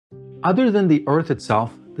Other than the Earth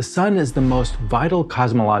itself, the Sun is the most vital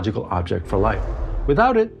cosmological object for life.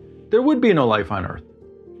 Without it, there would be no life on Earth.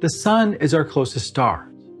 The Sun is our closest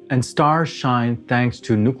star, and stars shine thanks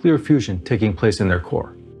to nuclear fusion taking place in their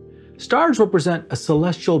core. Stars represent a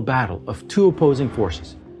celestial battle of two opposing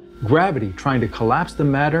forces: gravity trying to collapse the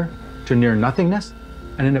matter to near nothingness,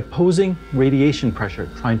 and an opposing radiation pressure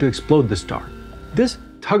trying to explode the star. This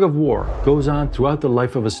tug of war goes on throughout the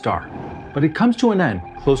life of a star, but it comes to an end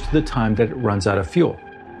close to the time that it runs out of fuel,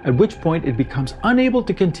 at which point it becomes unable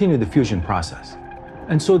to continue the fusion process.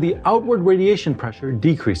 And so the outward radiation pressure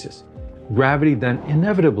decreases. Gravity then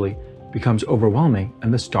inevitably becomes overwhelming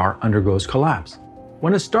and the star undergoes collapse.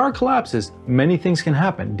 When a star collapses, many things can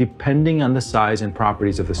happen depending on the size and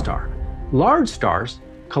properties of the star. Large stars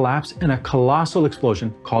collapse in a colossal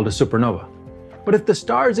explosion called a supernova. But if the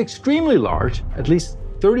star is extremely large, at least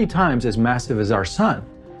 30 times as massive as our Sun,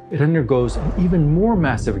 it undergoes an even more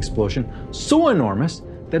massive explosion, so enormous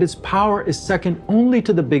that its power is second only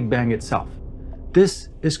to the Big Bang itself. This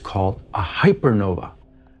is called a hypernova.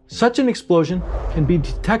 Such an explosion can be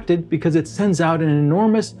detected because it sends out an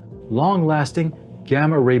enormous, long-lasting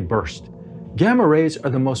gamma ray burst. Gamma rays are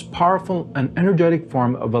the most powerful and energetic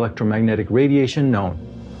form of electromagnetic radiation known,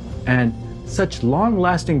 and such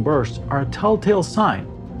long-lasting bursts are a telltale sign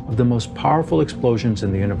of the most powerful explosions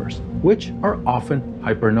in the universe, which are often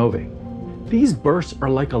hypernovae. These bursts are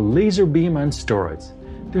like a laser beam on steroids.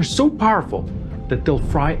 They're so powerful that they'll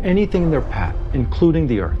fry anything in their path, including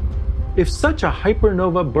the Earth. If such a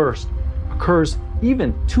hypernova burst occurs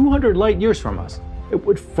even 200 light years from us, it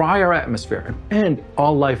would fry our atmosphere and end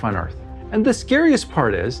all life on Earth. And the scariest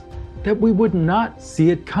part is that we would not see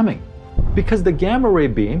it coming, because the gamma ray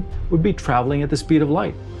beam would be traveling at the speed of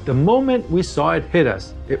light. The moment we saw it hit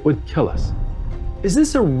us, it would kill us. Is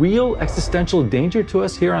this a real existential danger to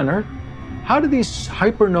us here on Earth? How do these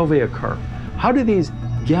hypernovae occur? How do these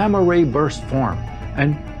gamma ray bursts form?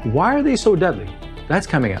 And why are they so deadly? That's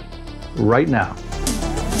coming up right now.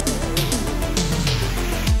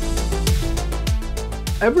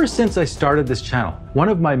 Ever since I started this channel, one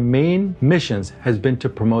of my main missions has been to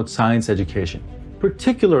promote science education,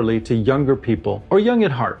 particularly to younger people or young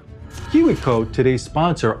at heart. KiwiCo, today's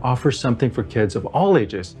sponsor, offers something for kids of all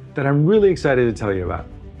ages that I'm really excited to tell you about.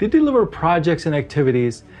 They deliver projects and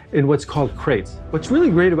activities in what's called crates. What's really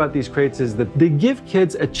great about these crates is that they give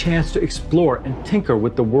kids a chance to explore and tinker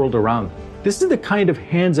with the world around them. This is the kind of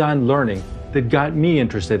hands-on learning that got me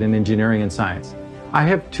interested in engineering and science. I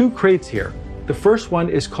have two crates here. The first one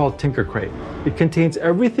is called Tinker Crate. It contains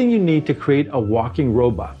everything you need to create a walking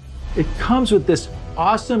robot. It comes with this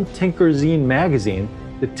awesome Tinkerzine magazine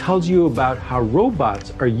that tells you about how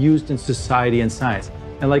robots are used in society and science.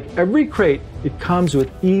 And like every crate, it comes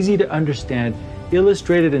with easy to understand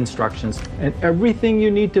illustrated instructions, and everything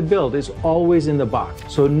you need to build is always in the box,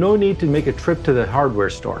 so no need to make a trip to the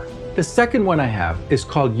hardware store. The second one I have is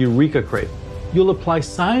called Eureka Crate. You'll apply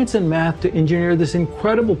science and math to engineer this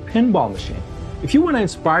incredible pinball machine. If you want to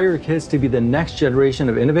inspire your kids to be the next generation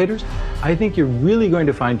of innovators, I think you're really going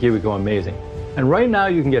to find KiwiCo amazing. And right now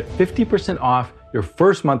you can get 50% off your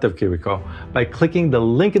first month of KiwiCo by clicking the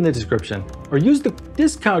link in the description or use the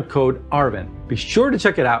discount code ARVIN. Be sure to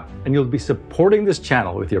check it out and you'll be supporting this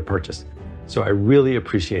channel with your purchase. So I really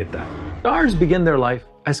appreciate that. Stars begin their life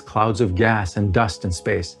as clouds of gas and dust in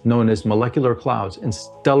space, known as molecular clouds in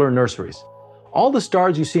stellar nurseries. All the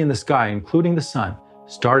stars you see in the sky, including the Sun,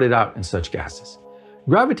 started out in such gases.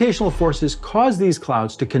 Gravitational forces cause these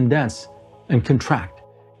clouds to condense and contract,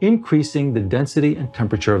 increasing the density and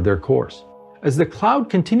temperature of their cores. As the cloud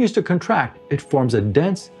continues to contract, it forms a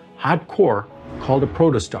dense, hot core called a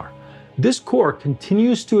protostar. This core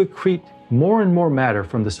continues to accrete more and more matter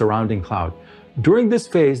from the surrounding cloud. During this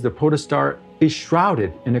phase, the protostar is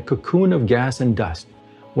shrouded in a cocoon of gas and dust.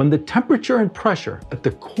 When the temperature and pressure at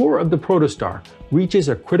the core of the protostar reaches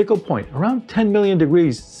a critical point, around 10 million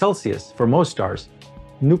degrees Celsius for most stars,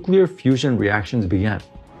 nuclear fusion reactions begin.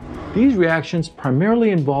 These reactions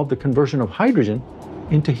primarily involve the conversion of hydrogen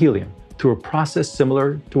into helium through a process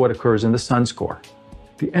similar to what occurs in the Sun's core.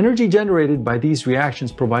 The energy generated by these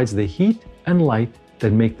reactions provides the heat and light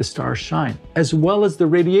that make the stars shine, as well as the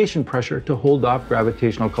radiation pressure to hold off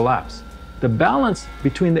gravitational collapse. The balance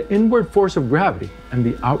between the inward force of gravity and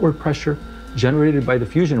the outward pressure generated by the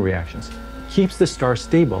fusion reactions keeps the star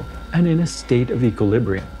stable and in a state of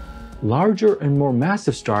equilibrium. Larger and more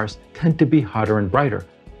massive stars tend to be hotter and brighter,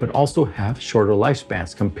 but also have shorter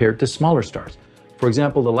lifespans compared to smaller stars. For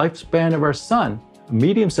example, the lifespan of our Sun, a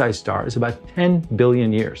medium-sized star, is about 10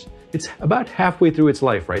 billion years. It's about halfway through its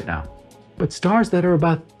life right now. But stars that are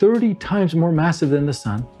about 30 times more massive than the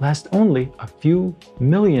Sun last only a few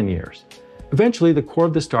million years. Eventually, the core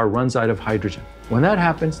of the star runs out of hydrogen. When that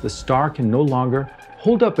happens, the star can no longer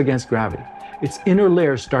hold up against gravity. Its inner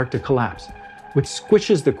layers start to collapse, which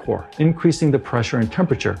squishes the core, increasing the pressure and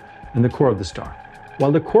temperature in the core of the star.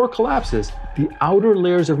 While the core collapses, the outer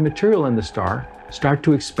layers of material in the star start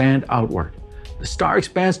to expand outward. The star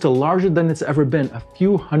expands to larger than it's ever been, a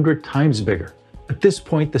few hundred times bigger. At this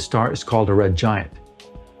point, the star is called a red giant.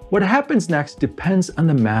 What happens next depends on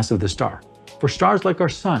the mass of the star. For stars like our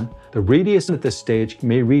Sun, the radius at this stage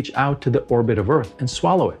may reach out to the orbit of Earth and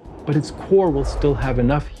swallow it, but its core will still have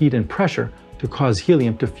enough heat and pressure to cause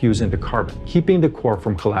helium to fuse into carbon, keeping the core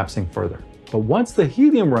from collapsing further. But once the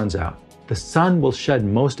helium runs out, the Sun will shed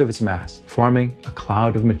most of its mass, forming a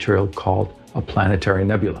cloud of material called a planetary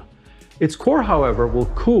nebula. Its core, however, will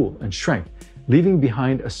cool and shrink, leaving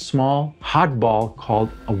behind a small, hot ball called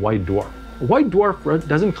a white dwarf. A white dwarf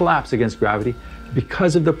doesn't collapse against gravity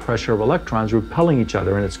because of the pressure of electrons repelling each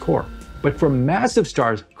other in its core. But for massive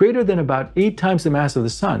stars greater than about 8 times the mass of the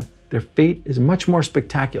Sun, their fate is much more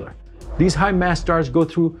spectacular. These high-mass stars go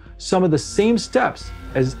through some of the same steps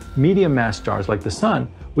as medium-mass stars like the Sun,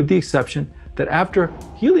 with the exception that after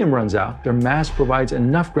helium runs out, their mass provides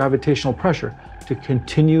enough gravitational pressure to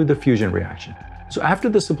continue the fusion reaction. So after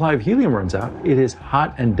the supply of helium runs out, it is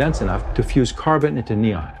hot and dense enough to fuse carbon into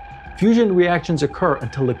neon. Fusion reactions occur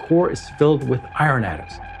until the core is filled with iron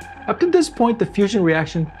atoms. Up to this point, the fusion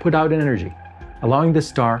reaction put out energy, allowing the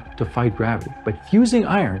star to fight gravity. But fusing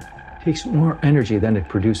iron takes more energy than it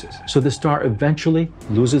produces, so the star eventually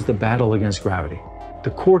loses the battle against gravity.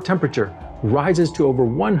 The core temperature rises to over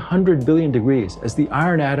 100 billion degrees as the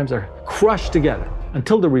iron atoms are crushed together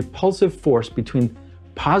until the repulsive force between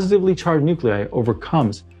positively charged nuclei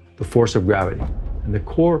overcomes the force of gravity, and the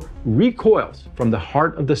core recoils from the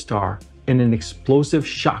heart of the star in an explosive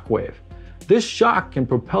shock wave. This shock can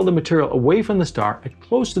propel the material away from the star at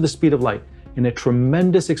close to the speed of light in a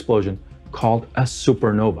tremendous explosion called a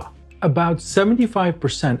supernova. About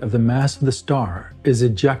 75% of the mass of the star is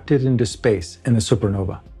ejected into space in the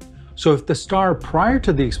supernova. So if the star prior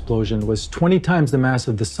to the explosion was 20 times the mass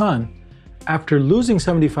of the Sun, after losing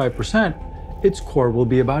 75%, its core will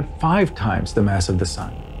be about 5 times the mass of the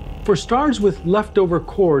Sun. For stars with leftover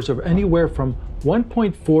cores of anywhere from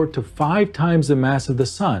 1.4 to 5 times the mass of the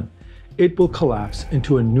Sun, it will collapse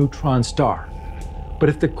into a neutron star. But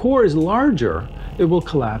if the core is larger, it will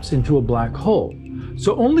collapse into a black hole.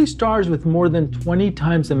 So only stars with more than 20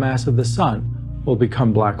 times the mass of the Sun will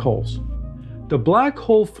become black holes. The black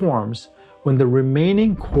hole forms when the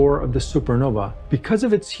remaining core of the supernova, because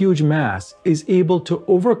of its huge mass, is able to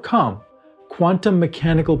overcome quantum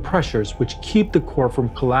mechanical pressures which keep the core from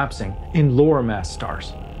collapsing in lower mass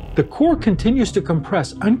stars. The core continues to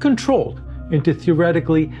compress uncontrolled into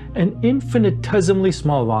theoretically an infinitesimally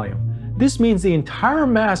small volume. This means the entire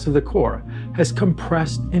mass of the core has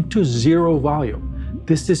compressed into zero volume.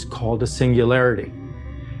 This is called a singularity.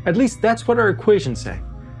 At least that's what our equations say.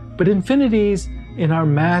 But infinities in our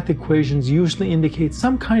math equations usually indicate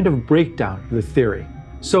some kind of breakdown of the theory.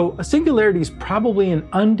 So a singularity is probably an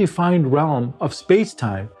undefined realm of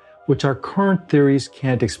space-time which our current theories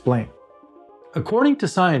can't explain. According to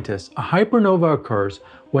scientists, a hypernova occurs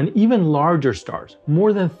when even larger stars,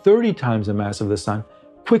 more than 30 times the mass of the Sun,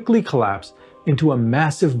 quickly collapse into a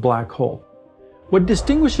massive black hole. What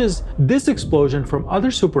distinguishes this explosion from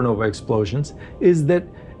other supernova explosions is that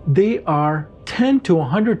they are 10 to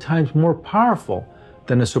 100 times more powerful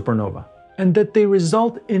than a supernova, and that they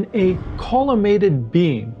result in a collimated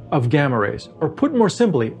beam of gamma rays, or put more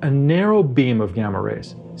simply, a narrow beam of gamma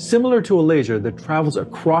rays, similar to a laser that travels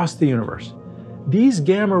across the universe. These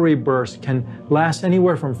gamma ray bursts can last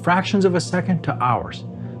anywhere from fractions of a second to hours.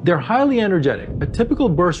 They're highly energetic. A typical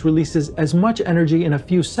burst releases as much energy in a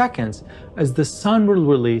few seconds as the Sun will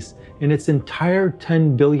release in its entire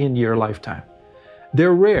 10 billion year lifetime.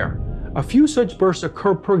 They're rare. A few such bursts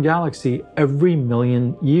occur per galaxy every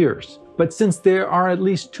million years. But since there are at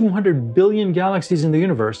least 200 billion galaxies in the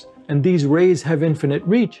universe, and these rays have infinite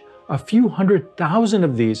reach, a few 100,000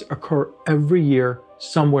 of these occur every year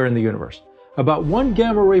somewhere in the universe. About 1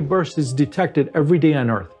 gamma ray burst is detected every day on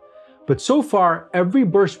Earth. But so far, every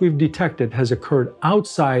burst we've detected has occurred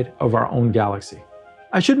outside of our own galaxy.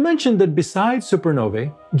 I should mention that besides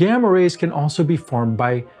supernovae, gamma rays can also be formed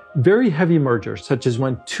by very heavy mergers, such as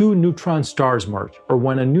when 2 neutron stars merge, or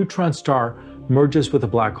when a neutron star merges with a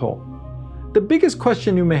black hole. The biggest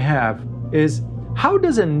question you may have is, how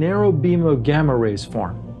does a narrow beam of gamma rays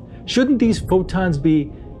form? Shouldn't these photons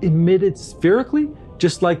be emitted spherically,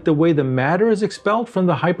 just like the way the matter is expelled from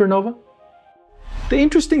the hypernova? The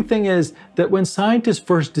interesting thing is that when scientists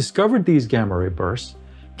first discovered these gamma ray bursts,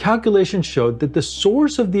 calculations showed that the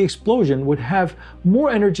source of the explosion would have more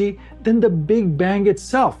energy than the Big Bang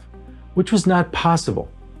itself, which was not possible.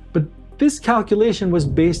 But this calculation was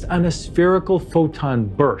based on a spherical photon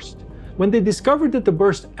burst. When they discovered that the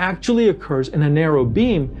burst actually occurs in a narrow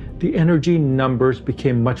beam, the energy numbers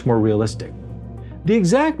became much more realistic. The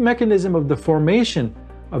exact mechanism of the formation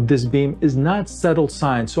of this beam is not settled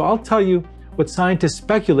science, so I'll tell you what scientists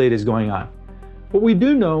speculate is going on. What we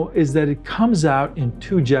do know is that it comes out in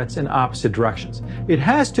two jets in opposite directions. It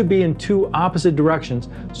has to be in two opposite directions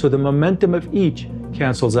so the momentum of each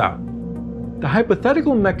cancels out. The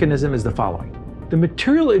hypothetical mechanism is the following. The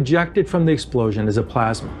material ejected from the explosion is a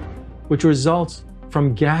plasma, which results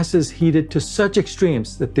from gases heated to such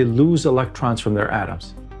extremes that they lose electrons from their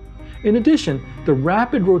atoms. In addition, the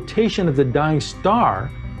rapid rotation of the dying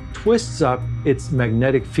star twists up its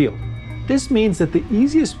magnetic field. This means that the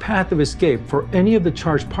easiest path of escape for any of the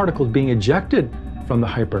charged particles being ejected from the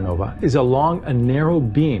hypernova is along a narrow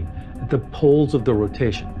beam at the poles of the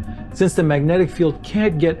rotation, since the magnetic field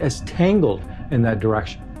can't get as tangled in that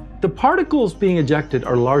direction. The particles being ejected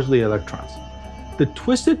are largely electrons. The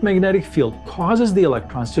twisted magnetic field causes the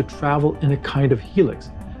electrons to travel in a kind of helix,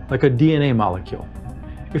 like a DNA molecule.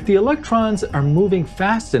 If the electrons are moving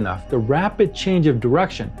fast enough, the rapid change of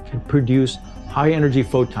direction can produce high-energy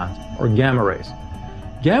photons, or gamma rays.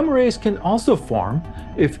 Gamma rays can also form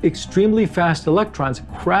if extremely fast electrons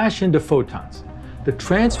crash into photons. The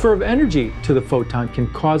transfer of energy to the photon can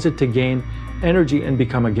cause it to gain energy and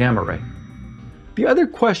become a gamma ray. The other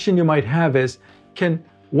question you might have is, can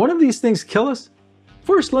one of these things kill us?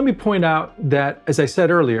 First, let me point out that, as I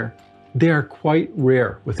said earlier, they are quite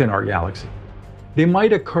rare within our galaxy. They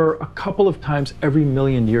might occur a couple of times every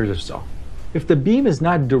million years or so. If the beam is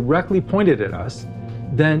not directly pointed at us,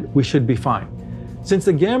 then we should be fine. Since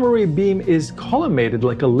the gamma ray beam is collimated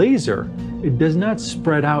like a laser, it does not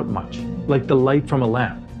spread out much, like the light from a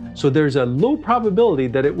lamp. So there's a low probability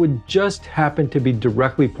that it would just happen to be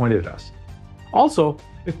directly pointed at us. Also,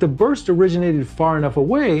 if the burst originated far enough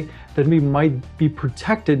away, then we might be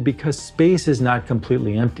protected because space is not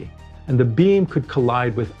completely empty, and the beam could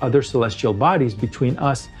collide with other celestial bodies between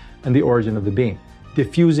us and the origin of the beam,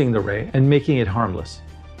 diffusing the ray and making it harmless.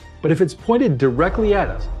 But if it's pointed directly at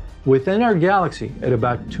us, within our galaxy at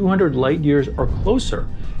about 200 light years or closer,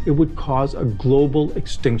 it would cause a global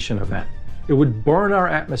extinction event. It would burn our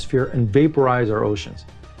atmosphere and vaporize our oceans.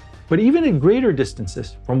 But even at greater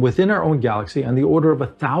distances, from within our own galaxy on the order of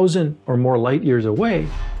 1,000 or more light years away,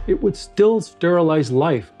 it would still sterilize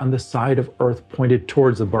life on the side of Earth pointed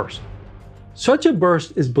towards the burst. Such a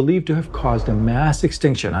burst is believed to have caused a mass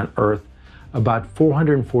extinction on Earth about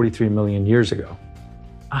 443 million years ago.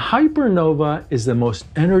 A hypernova is the most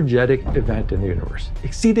energetic event in the universe,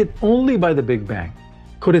 exceeded only by the Big Bang.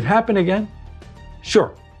 Could it happen again?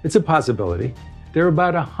 Sure, it's a possibility. There are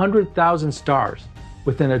about 100,000 stars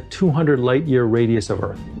within a 200 light year radius of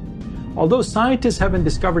Earth. Although scientists haven't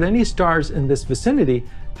discovered any stars in this vicinity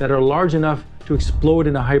that are large enough to explode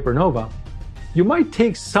in a hypernova, you might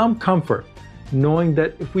take some comfort knowing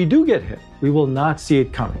that if we do get hit, we will not see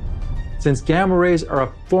it coming. Since gamma rays are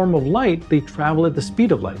a form of light, they travel at the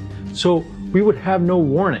speed of light, so we would have no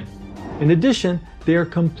warning. In addition, they are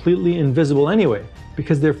completely invisible anyway,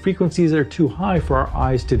 because their frequencies are too high for our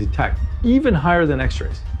eyes to detect, even higher than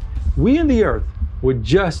X-rays. We in the Earth would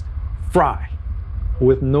just fry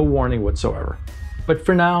with no warning whatsoever. But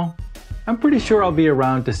for now, I'm pretty sure I'll be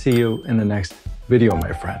around to see you in the next video,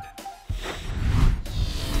 my friend.